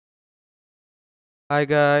Hi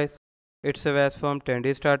guys, it's Avas from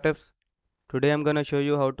Trendy Startups. Today I'm gonna show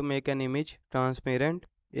you how to make an image transparent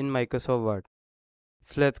in Microsoft Word.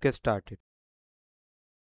 So let's get started.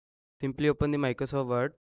 Simply open the Microsoft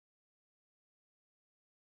Word.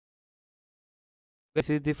 This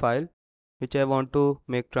is the file which I want to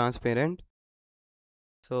make transparent.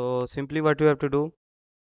 So simply what you have to do,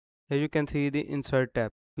 here you can see the insert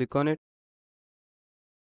tab. Click on it.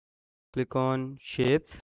 Click on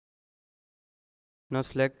shapes. Now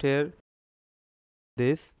select here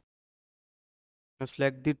this. Now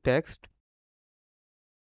select the text.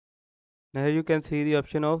 Now here you can see the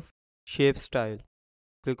option of shape style.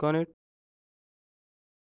 Click on it.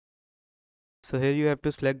 So here you have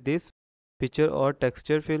to select this picture or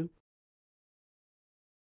texture fill.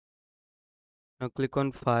 Now click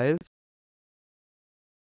on files.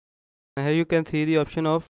 Now here you can see the option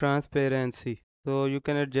of transparency. So you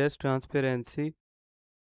can adjust transparency.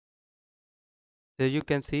 Here you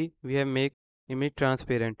can see we have make image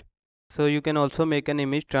transparent. So you can also make an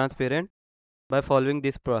image transparent by following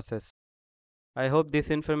this process. I hope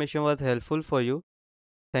this information was helpful for you.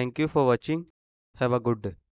 Thank you for watching. Have a good day.